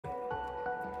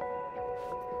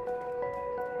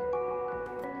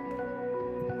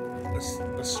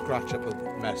a scratch up a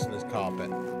mess in his carpet.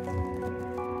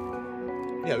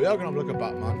 Yeah, we are gonna look at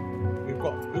Batman. We've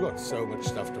got so much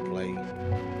stuff to play.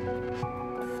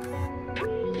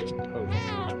 Oh,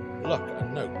 look, a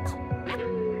note.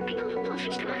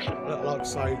 A little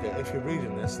outside it. If you're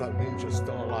reading this, that means you're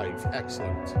still alive.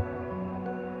 Excellent.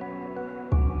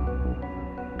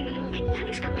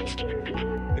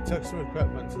 It took some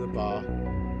equipment to the bar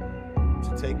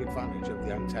to take advantage of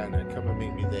the antenna. Come and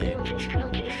meet me there.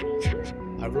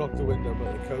 I've locked the window,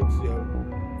 but the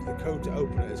code to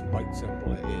open it is quite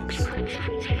simple. It is.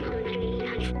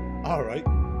 All right.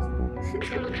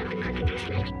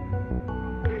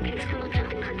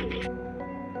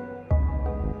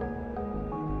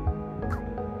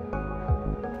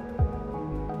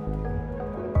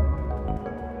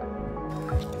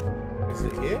 Is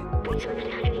it here?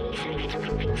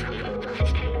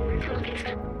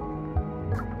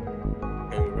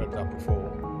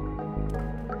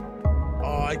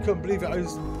 I couldn't believe it. I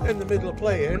was in the middle of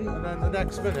playing, and then the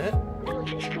next minute,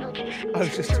 I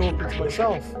was just talking to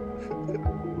myself.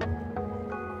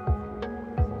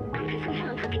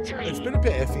 It's been a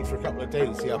bit iffy for a couple of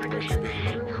days, the upload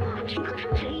speed.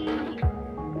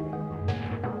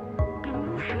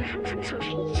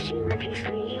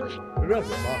 We read it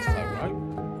last time, right?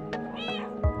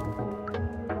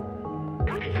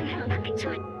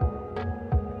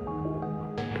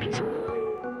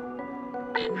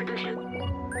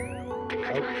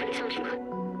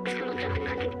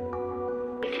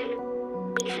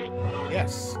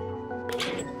 Yes.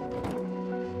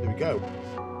 Here we go.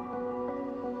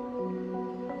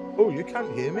 Oh, you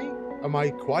can't hear me? Am I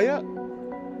quiet?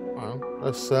 Well,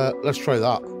 let's try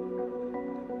that.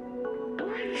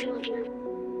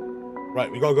 Right,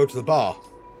 we gotta go to the bar.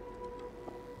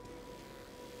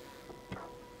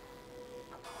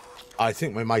 I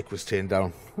think my mic was turned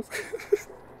down.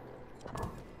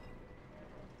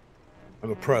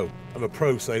 I'm a pro,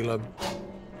 Salem.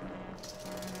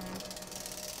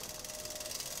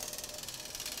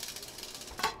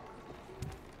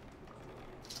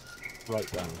 Right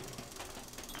then.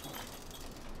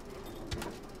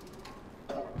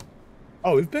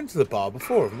 Oh, we've been to the bar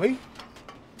before, haven't we?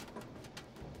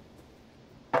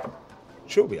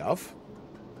 Sure we have.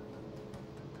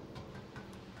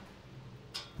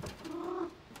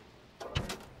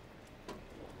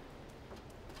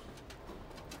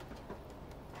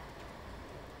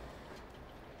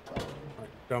 Right,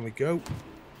 down we go.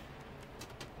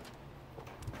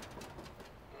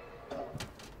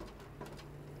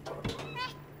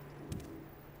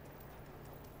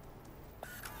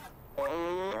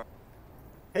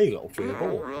 Hey, little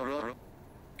fearball.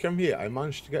 Come here, I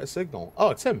managed to get a signal.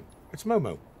 Oh, it's him. It's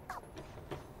Momo.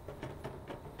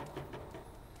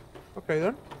 Okay,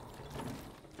 then.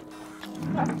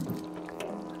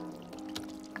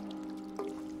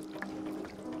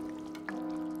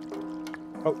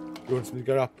 Oh, you want me to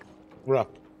get up? We're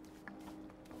up.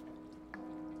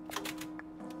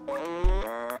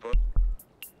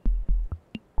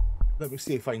 Let me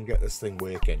see if I can get this thing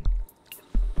working.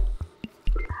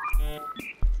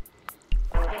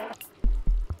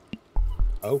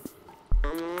 Oh.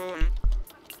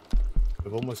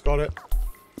 We've almost got it.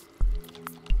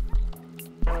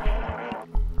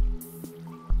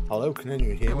 Hello, can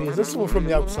anyone hear me? Is this someone from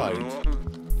the outside?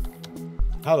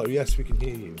 Hello, yes, we can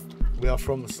hear you. We are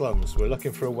from the slums. We're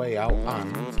looking for a way out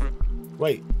and...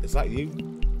 Wait, is that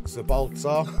you? Sir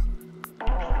Baltzar?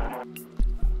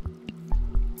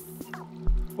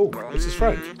 Oh, it's his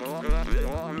friend.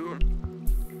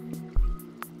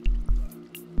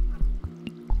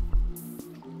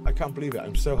 I can't believe it.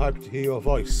 I'm so happy to hear your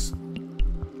voice.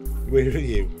 Where are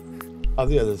you? Are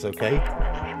the others okay?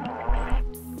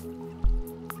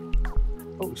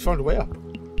 Oh, he's found a way up.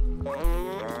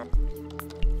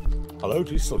 Hello,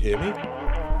 do you still hear me?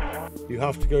 You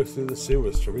have to go through the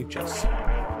sewers to reach us.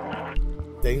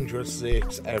 Dangerous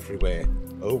Zurks everywhere.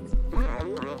 Oh.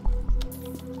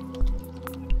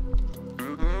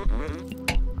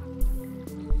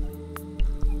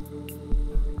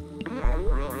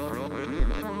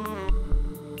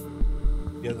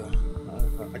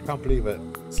 I can't believe it.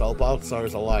 Sir Baltzar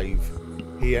is alive.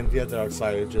 He and the other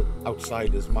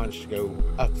outsiders managed to go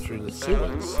up through the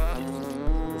sewers.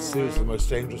 The sewers are the most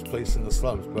dangerous place in the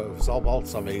slums, but if Sir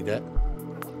Baltzar made it,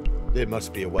 there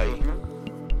must be a way.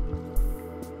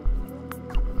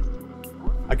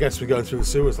 I guess we're going through the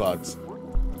sewers, lads.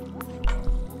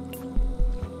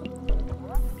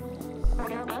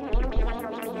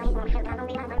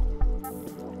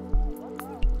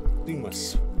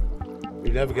 Seamless.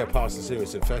 You never get past the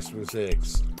sewers infested with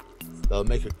Zurks. They'll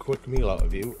make a quick meal out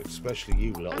of you, especially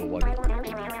you, little one.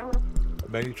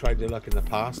 Many tried their luck in the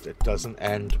past, it doesn't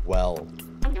end well.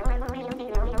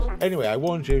 Anyway, I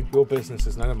warned you, your business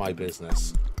is none of my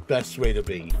business. Best way to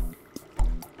be.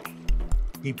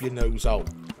 Keep your nose out.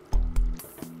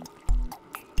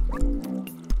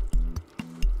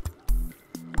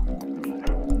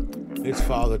 His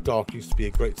father, Doc, used to be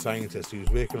a great scientist. He was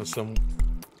working on some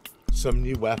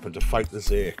new weapon to fight the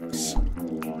Zurks.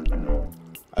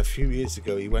 A few years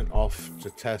ago, he went off to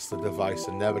test the device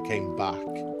and never came back.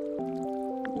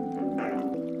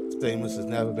 Stamos has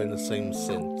never been the same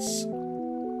since.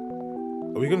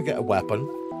 Are we going to get a weapon?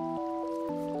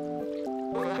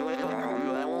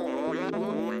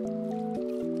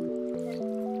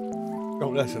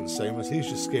 Don't listen to Stamos, he's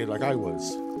just scared like I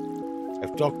was.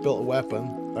 If Doc built a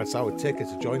weapon, that's our ticket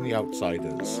to join the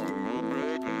outsiders.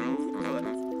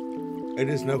 In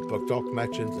his notebook, Doc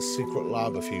mentioned a secret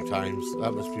lab a few times.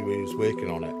 That must be where he was working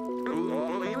on it.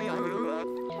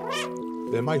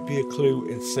 There might be a clue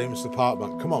in Sam's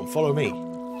apartment. Come on, follow me.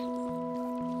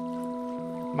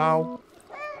 Meow.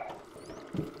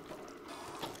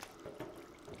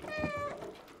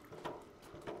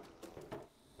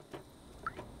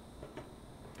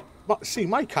 But see,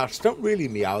 my cats don't really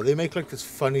meow. They make like this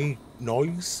funny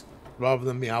noise rather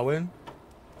than meowing.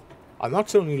 And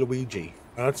that's only Luigi.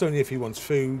 And that's only if he wants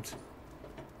food.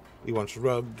 He wants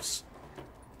rubs.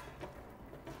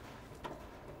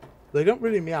 They don't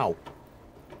really meow.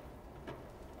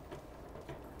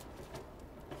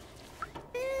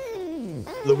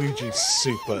 Luigi's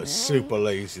super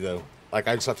lazy though. Like,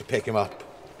 I just have to pick him up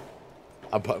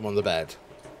and put him on the bed.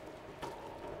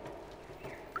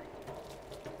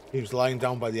 He was lying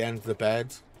down by the end of the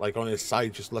bed, like on his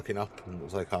side, just looking up, and it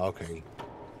was like, oh, okay.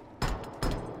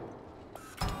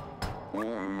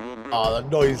 Oh, the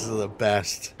noises are the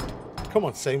best. Come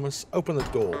on, Samus, open the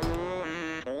door.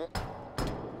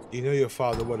 You know your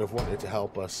father would have wanted to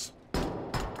help us.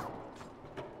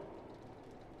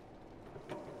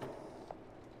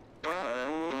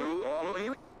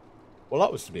 Well,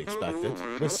 that was to be expected.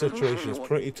 This situation is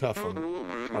pretty tough on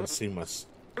Samus.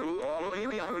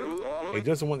 He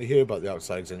doesn't want to hear about the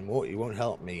outsiders anymore. He won't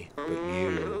help me, but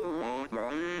you.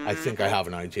 I think I have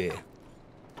an idea.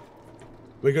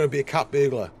 We're going to be a cat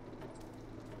burglar.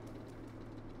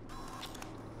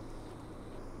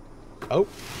 Oh.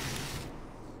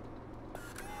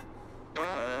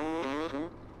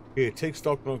 Here, take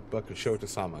stock notebook and show it to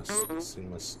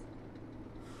Samus.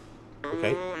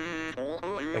 Okay.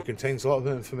 It contains a lot of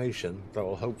information that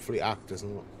will hopefully act as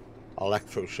an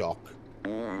electroshock.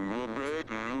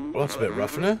 Well, that's a bit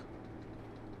rough, isn't it?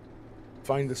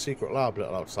 Find the secret lab,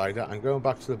 little outsider. I'm going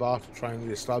back to the bar to try and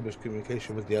re-establish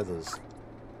communication with the others.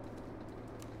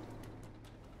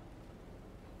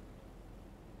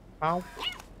 Ow.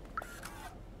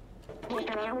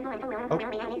 Oh.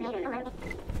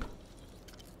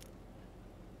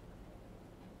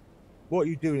 What are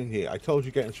you doing in here? I told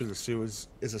you getting through the sewers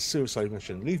is a suicide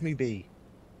mission. Leave me be.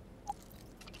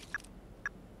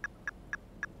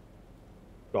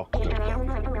 Doctor.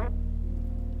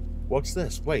 What's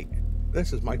this? Wait.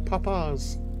 This is my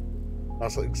papa's.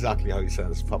 That's exactly how he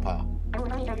says papa.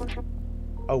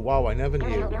 Oh wow, I never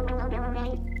knew.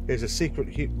 There's a secret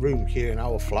room here in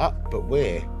our flat, but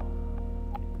where?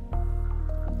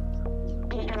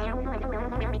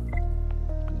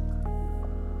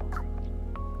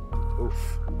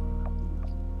 Oof.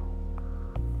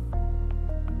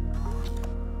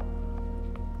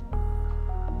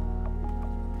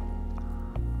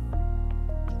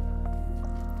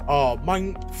 Oh,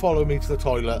 mine follow me to the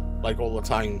toilet like all the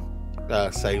time,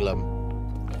 Salem.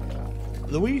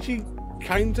 Luigi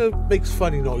kind of makes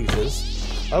funny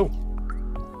noises. Oh.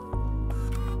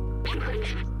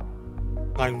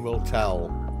 Time will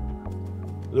tell.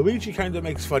 Luigi kind of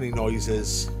makes funny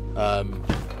noises,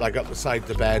 like up beside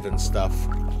the bed and stuff.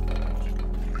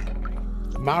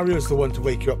 Mario's the one to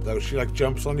wake you up though. She like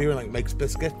jumps on you and like makes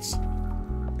biscuits.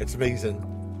 It's amazing.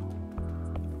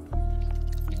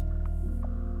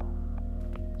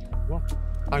 What?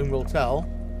 Time will tell.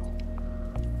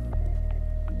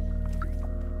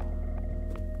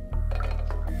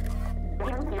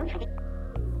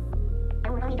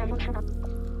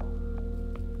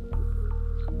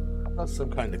 That's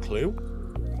some kind of clue.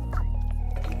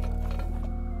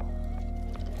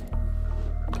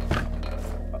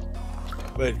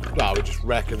 We're just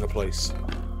wrecking the place.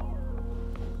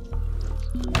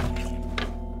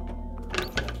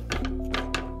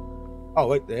 Oh,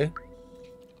 wait there.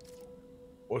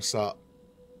 What's that?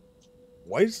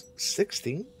 Why is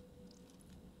 16?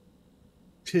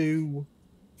 2,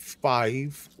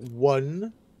 5,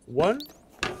 1, 1?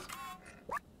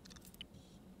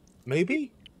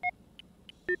 Maybe?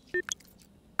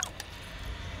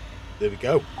 There we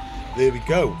go. There we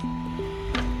go.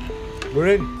 We're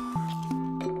in.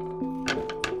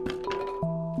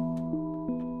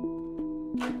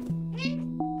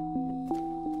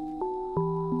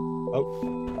 Oh.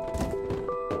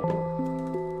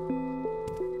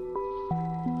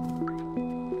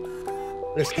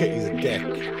 This kitty's a dick.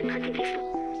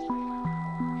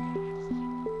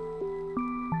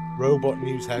 Robot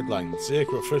news headline.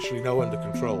 Zurks are officially now under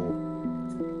control.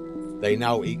 They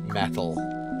now eat metal.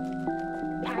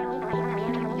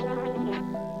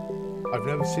 I've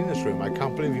never seen this room. I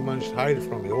can't believe you managed to hide it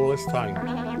from me all this time.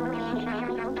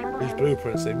 These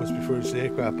blueprints, they must be for a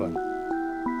Zurk weapon.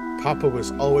 Papa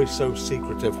was always so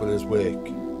secretive with his work.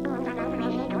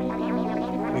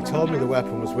 He told me the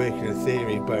weapon was working in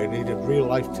theory, but it needed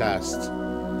real-life tests.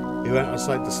 He went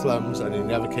outside the slums and he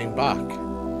never came back.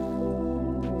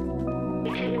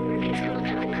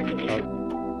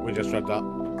 Oh, we just read that.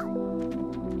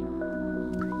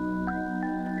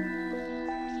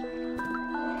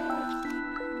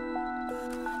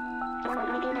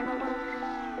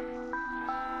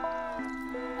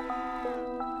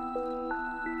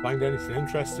 Find anything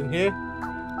interesting here?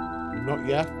 Not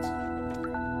yet.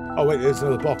 Oh wait, there's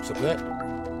another box up there.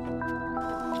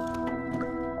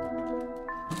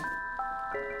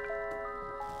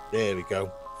 There we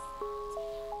go.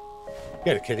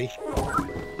 Get it, kitty.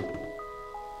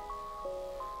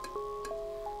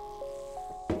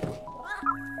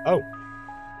 Oh.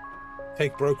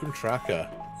 Take broken tracker.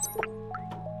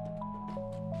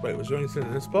 Wait, was there anything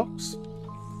in this box?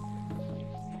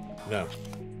 No.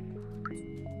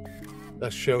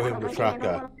 Let's show him the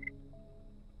tracker.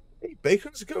 Hey,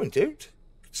 Bacon's it going, dude?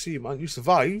 Good to see you, man. You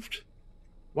survived.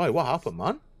 Why, what happened,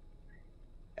 man?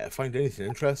 Find anything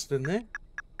interesting in there?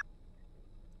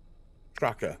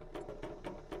 Tracker.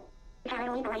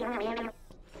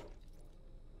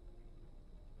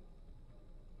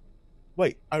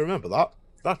 Wait, I remember that.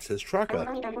 That's his tracker.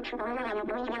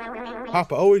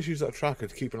 Papa always used that tracker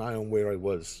to keep an eye on where I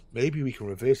was. Maybe we can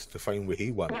reverse it to find where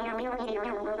he went.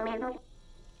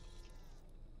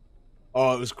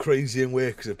 Oh, it was crazy in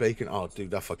work because of Bacon. Oh,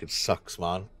 dude, that fucking sucks,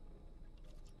 man.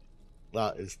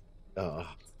 That is...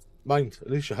 mind, at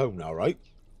least you're home now, right?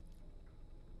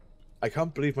 I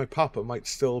can't believe my papa might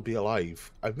still be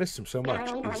alive. I've missed him so much.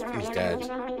 He's dead.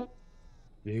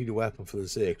 You need a weapon for the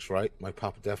Zurks, right? My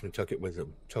papa definitely took it with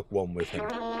him. Took one with him.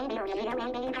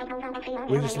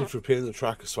 We just need to repair the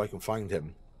tracker so I can find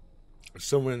him.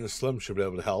 Someone in the slum should be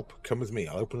able to help. Come with me.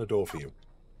 I'll open the door for you.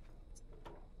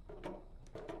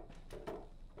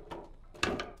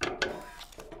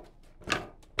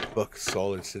 Book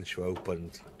solid since you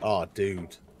opened. Oh,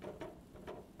 dude.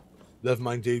 Never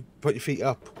mind, dude. Put your feet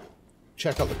up.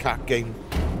 Check out the cat game.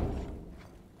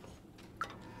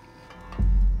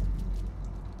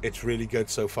 It's really good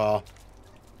so far.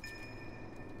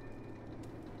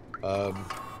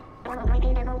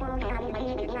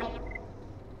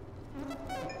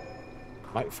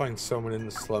 Might find someone in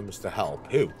the slums to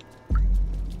help. Who?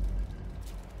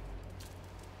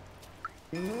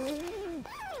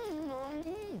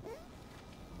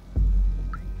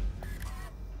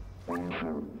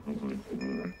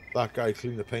 That guy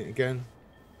cleaned the paint again.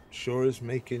 Sure is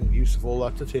making use of all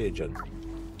that detergent.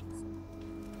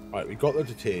 Right, we got the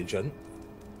detergent.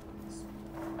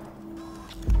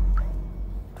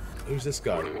 Who's this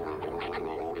guy?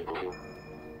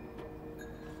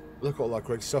 Look at all that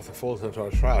great stuff that falls into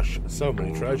our trash. So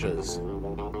many treasures.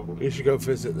 We should go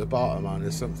visit the barman.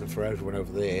 There's something for everyone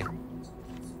over there.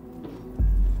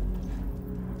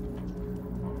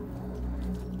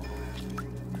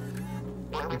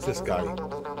 Who's this guy?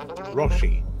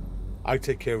 Roshi. I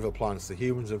take care of the plants. The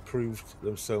humans improved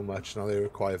them so much, now they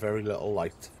require very little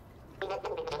light.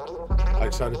 I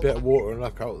just add a bit of water and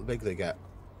look how big they get.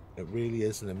 It really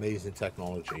is an amazing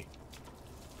technology.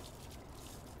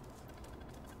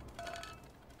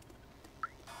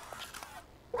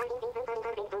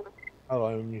 Oh,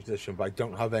 I'm a musician, but I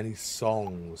don't have any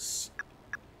songs.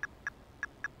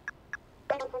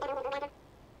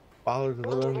 Ballad of the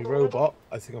Lonely Robot.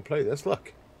 I think I'll play this.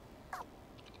 Look.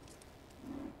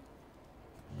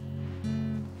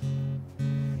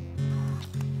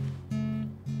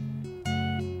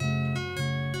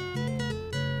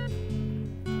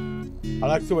 I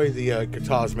like the way the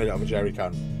guitar's made out of a jerry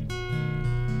can.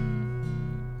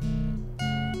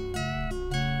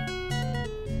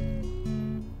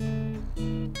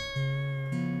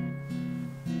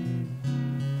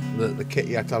 The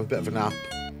kitty had to have a bit of a nap.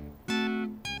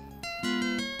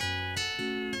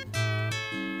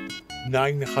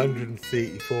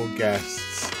 934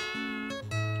 guests.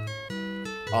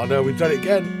 Oh no, we've done it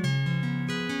again.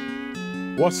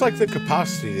 What's like the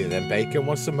capacity there then, Bacon?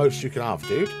 What's the most you can have,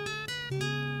 dude?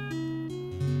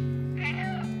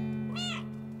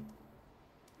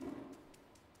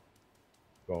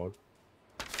 God.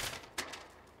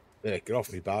 Yeah, get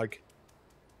off me, bag.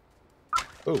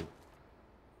 Oh.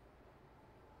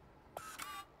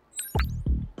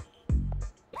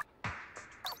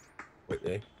 Wait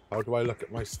there. How do I look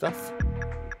at my stuff?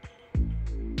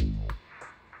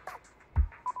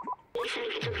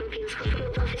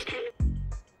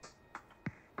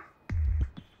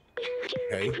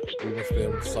 Okay, we must be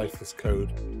able to cipher this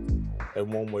code in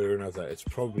one way or another. It's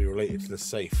probably related to the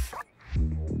safe.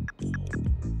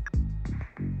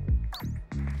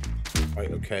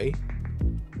 Right, okay.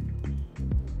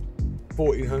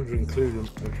 1,400 including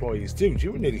employees. Dude,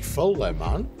 you were nearly full there,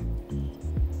 man.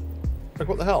 Like,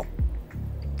 what the hell?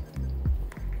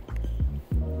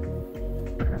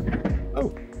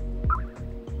 Oh.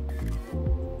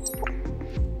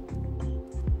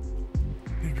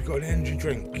 Dude, we got an energy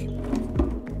drink.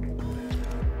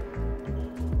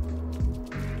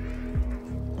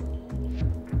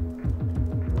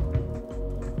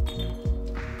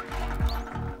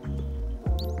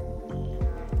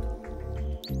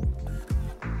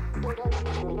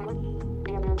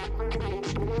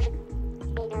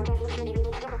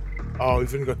 Oh,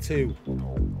 we've only got 2.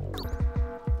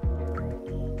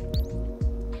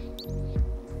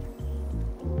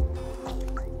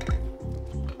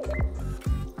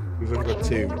 We've only got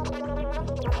 2.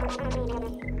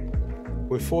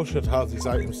 We're fortunate to have these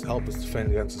items to help us defend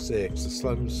against the Zurks. The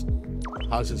slums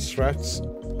has its threats,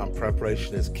 and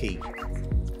preparation is key.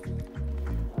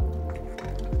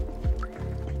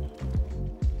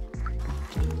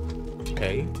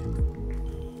 Okay.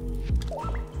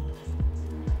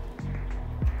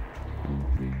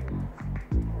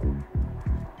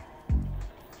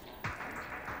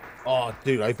 Oh,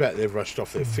 dude, I bet they've rushed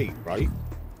off their feet, right?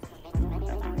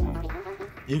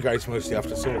 You guys mostly have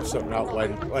to sort something out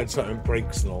when something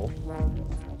breaks and all.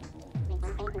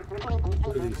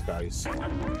 Look at these guys.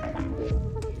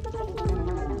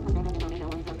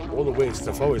 All the weird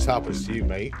stuff always happens to you,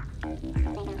 mate.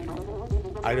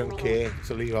 I don't care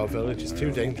to leave our village, it's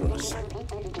too dangerous.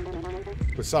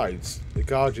 Besides, the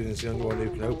Guardian is the only one who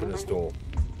can open this door.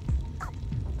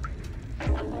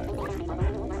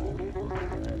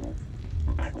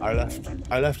 I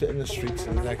left it in the streets,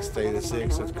 and the next day the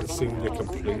Zurks had consumed it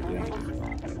completely.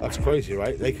 That's crazy,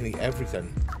 right? They can eat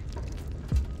everything.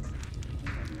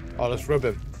 Oh, let's rub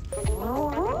him.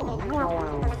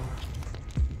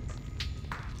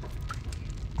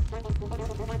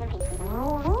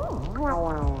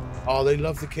 Oh, they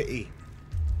love the kitty.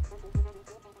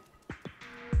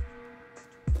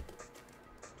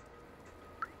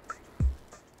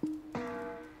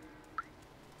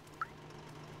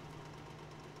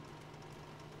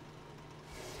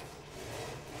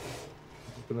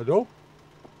 Open the door.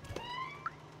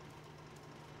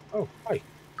 Oh, hi.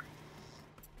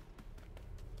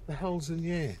 The hell's in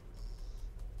here?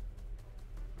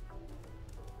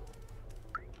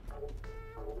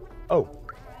 Oh.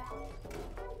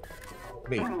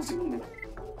 Meat.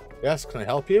 Yes, can I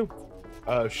help you?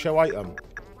 Show item.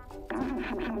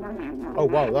 Oh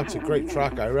wow, that's a great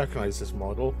track. I recognize this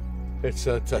model. It's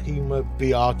a Tahima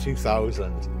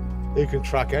BR2000. You can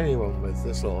track anyone with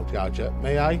this little gadget.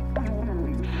 May I?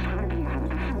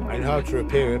 I know how to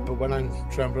repair it, but when I'm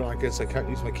trembling like this, I can't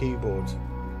use my keyboard.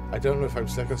 I don't know if I'm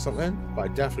sick or something, but I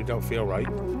definitely don't feel right.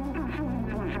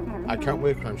 I can't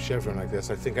work when I'm shivering like this.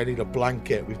 I think I need a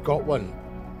blanket. We've got one.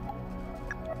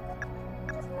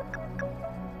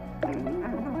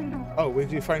 Oh, where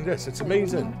do you find this? It's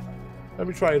amazing. Let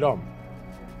me try it on.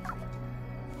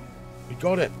 We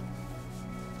got it.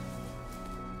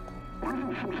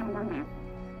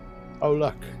 Oh,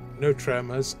 look. No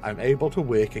tremors. I'm able to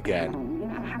work again.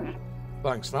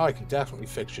 Thanks. Now I can definitely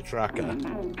fix your tracker.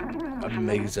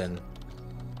 Amazing.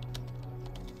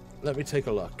 Let me take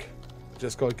a look.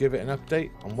 Just got to give it an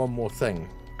update on one more thing.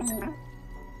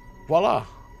 Voila!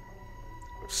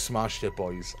 Smashed it,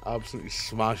 boys. Absolutely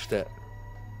smashed it.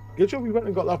 Good job we went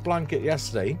and got that blanket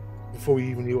yesterday before we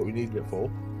even knew what we needed it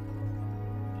for.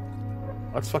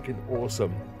 That's fucking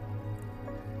awesome.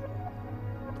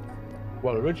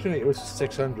 Well, originally it was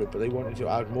 600, but they wanted to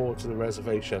add more to the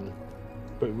reservation.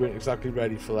 But we weren't exactly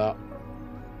ready for that.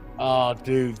 Ah,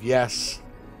 dude, yes.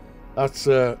 That's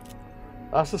the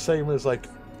same as like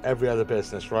every other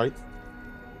business, right?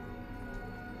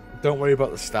 Don't worry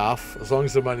about the staff. As long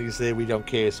as the money's there, we don't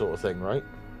care, sort of thing, right?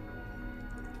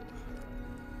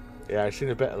 Yeah, I've seen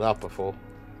a bit of that before.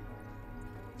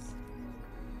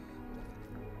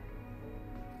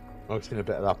 I've seen a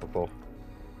bit of that before.